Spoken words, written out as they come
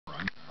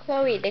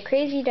Chloe, the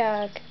crazy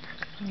dog.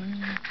 You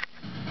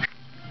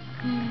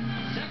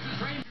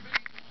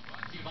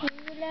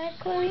like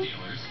Chloe? You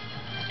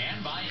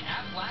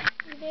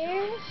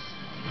there?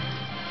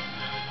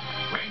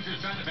 Rangers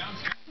trying to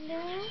bounce back. No?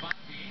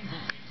 The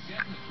Angels take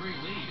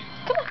 7-3 lead.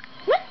 Come on,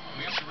 come on.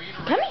 We have to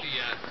reiterate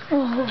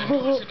Come the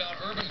news about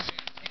Urban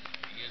Santana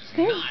is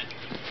not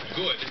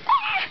good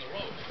on the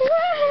road.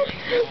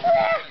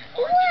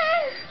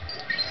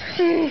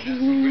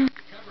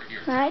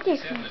 I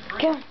just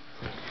go.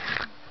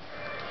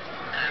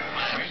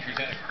 Rangers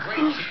had a great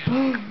chance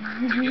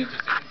to get to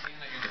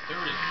Santana in the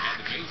third and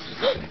the bases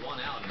with one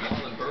out. And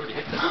Marlon Bird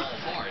hit the ball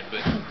hard,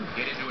 but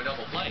get into a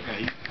double play.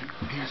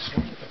 He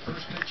swung at the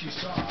first pitch he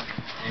saw,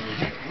 and he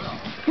hit well.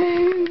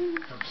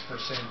 For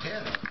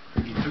Santana,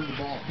 he threw the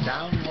ball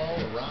down low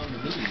around the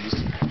knees,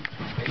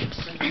 made him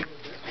sink a little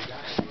bit, he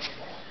got to the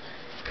ball.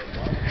 But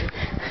Marlon hit it,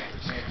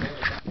 Santana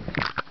got it.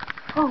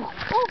 Oh,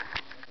 oh.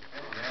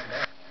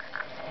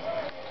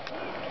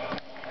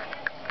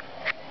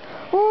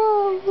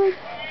 Oh, my.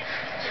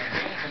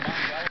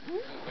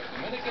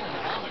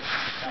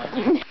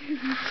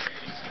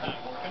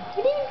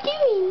 What are you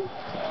doing?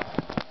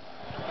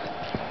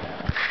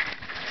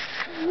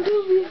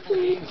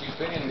 Games you've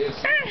been in this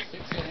 6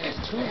 innings,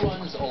 2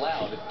 runs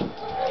allowed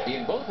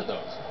in both of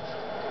those.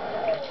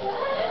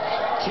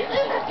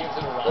 Kinsler gives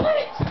it a run.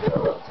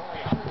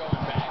 Torrey Hunter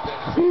going back.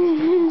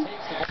 Then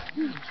takes the ball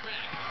on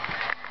track.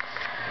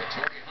 But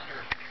Torrey Hunter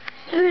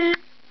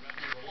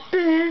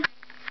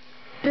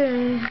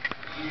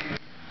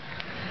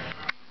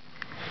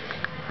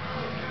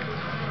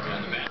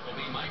on the bat will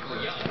be Michael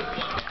Young.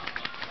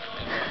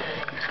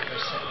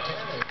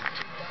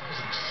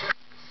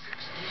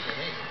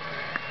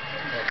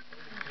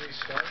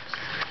 Starts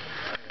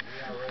and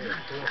ERA of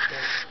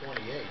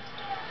 4.28.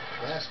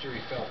 Last year he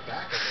fell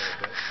back a little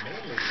bit,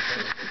 mainly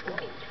because of the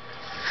road.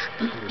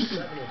 He was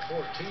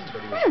 7-14,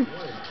 but he was 1-10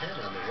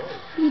 on the road.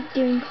 What are you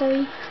doing,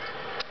 Chloe?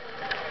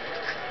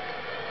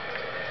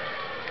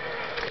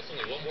 That's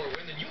only one more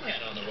win than you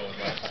had on the road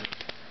last week.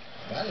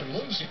 I didn't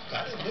lose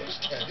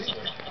 10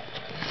 either.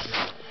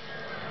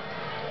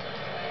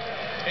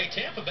 Hey,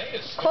 Tampa Bay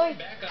is Chloe. scoring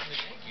back on the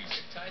Yankees.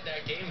 They tied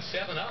that game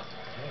 7-up.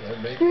 Well,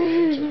 they're making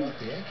games about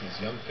the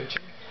Yankees. Young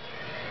pitching,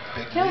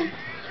 big lead,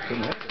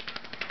 couldn't hit it.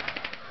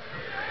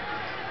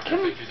 Come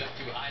on. Pitches up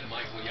too high to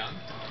Michael Young.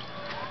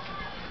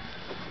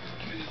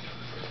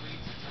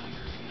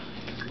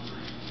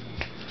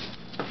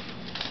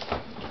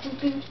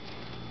 Something.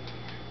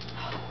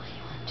 Oh, what do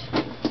you want?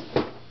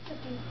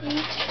 Something to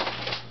eat.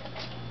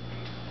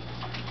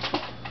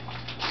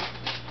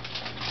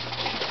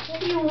 What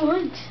do you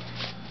want?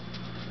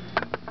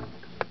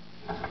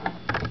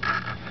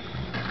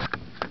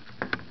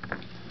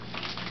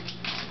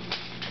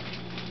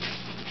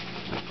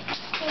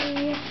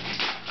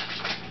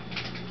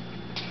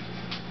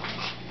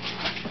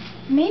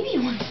 Maybe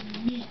you want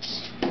some meat.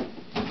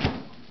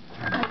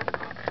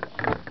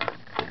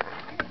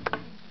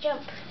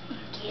 Jump and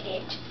get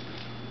it.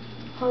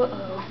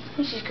 Uh-oh.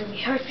 This is going to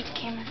be hard for the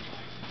camera.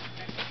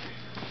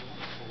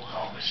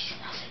 Oh, she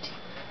smells it.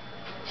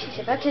 She's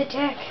about to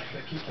attack.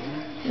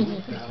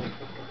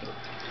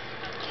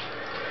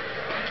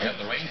 Yeah,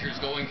 the Rangers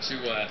going to,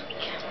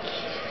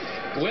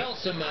 well,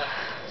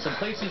 some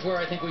places where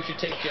I think we should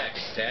take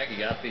Jack's tag. You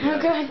got the,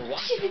 oh God,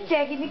 she's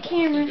attacking the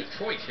camera.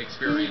 Detroit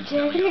experience.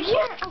 Attacking the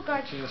camera. Oh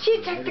God, she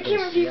attacked the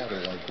camera. She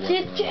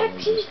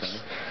attacked it.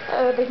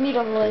 Oh, there's meat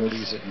on the lens.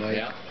 40s at night,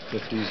 Yeah.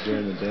 50s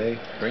during the day.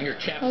 Bring your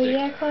chapstick. Oh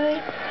yeah,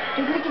 Chloe.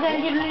 Don't look at that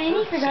little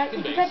lady. Forgot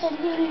that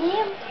little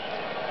lamb.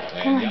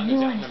 Come on, you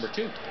won. Number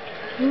 2.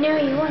 You know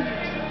you won.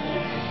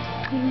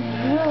 You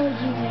know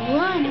you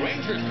won. The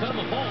Rangers come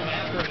home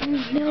after You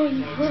know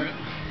you won.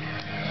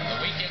 the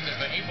weekend of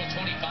April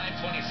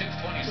 25,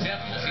 26,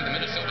 27. We'll see the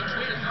Minnesota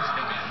Twins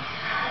come in.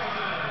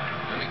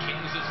 And the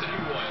Kansas City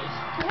Royals.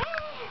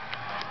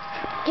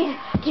 Get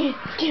it.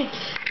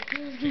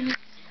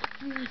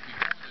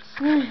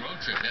 Road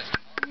trip. That's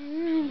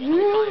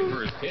 105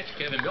 for his pitch.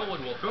 Kevin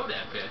Millwood will throw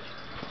that pitch.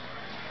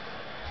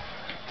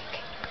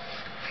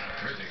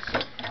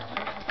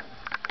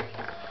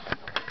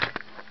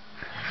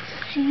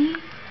 See?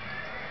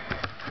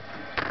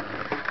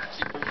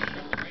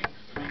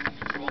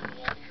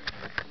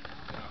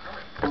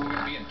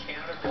 Be in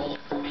Canada for all of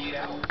 48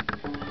 hours.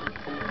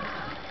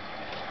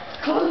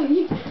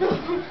 Chloe.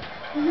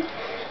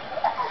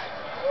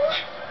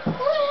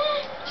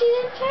 She's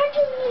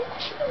attacking me.